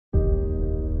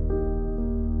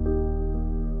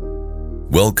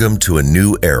Welcome to a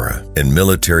new era in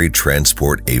military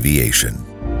transport aviation.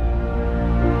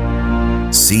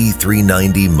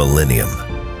 C-390 Millennium,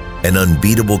 an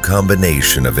unbeatable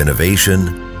combination of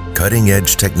innovation,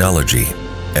 cutting-edge technology,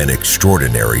 and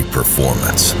extraordinary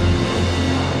performance.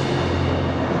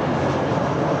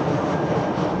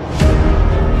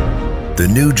 The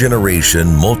new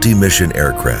generation multi-mission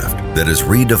aircraft that is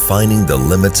redefining the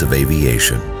limits of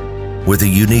aviation with a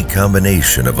unique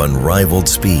combination of unrivaled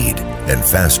speed and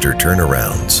faster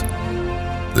turnarounds.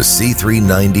 The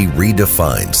C-390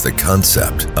 redefines the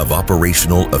concept of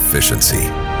operational efficiency.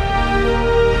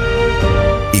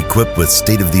 Equipped with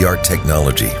state-of-the-art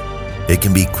technology, it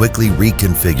can be quickly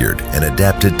reconfigured and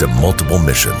adapted to multiple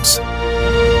missions.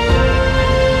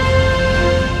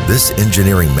 This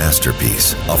engineering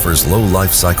masterpiece offers low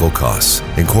life cycle costs,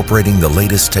 incorporating the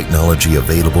latest technology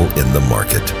available in the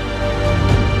market.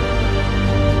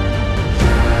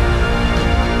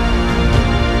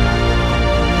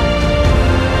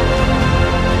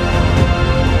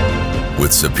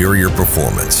 With superior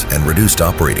performance and reduced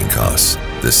operating costs,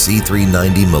 the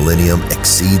C-390 Millennium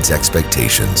exceeds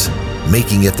expectations,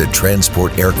 making it the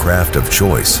transport aircraft of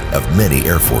choice of many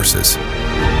air forces.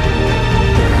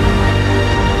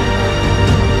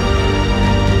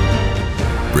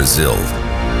 Brazil,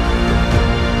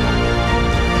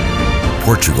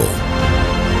 Portugal,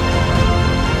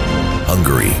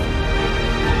 Hungary,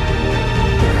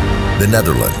 the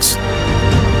Netherlands,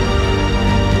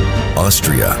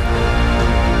 Austria,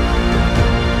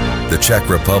 the Czech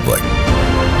Republic,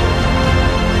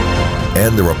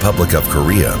 and the Republic of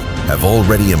Korea have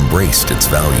already embraced its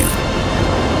value.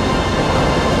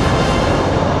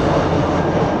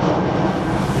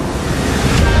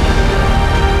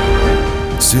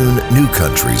 Soon, new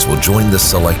countries will join the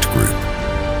select group,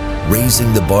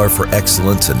 raising the bar for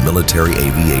excellence in military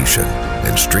aviation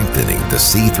and strengthening the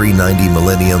C-390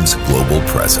 Millennium's global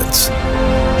presence.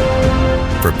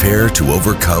 Prepare to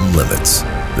overcome limits.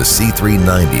 The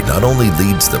C-390 not only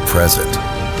leads the present,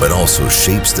 but also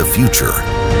shapes the future.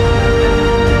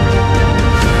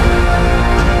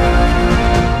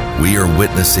 We are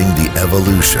witnessing the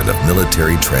evolution of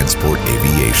military transport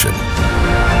aviation.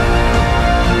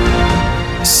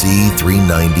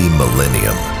 C-390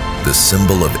 Millennium, the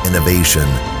symbol of innovation,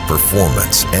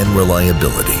 performance, and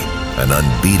reliability, an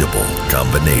unbeatable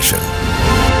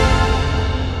combination.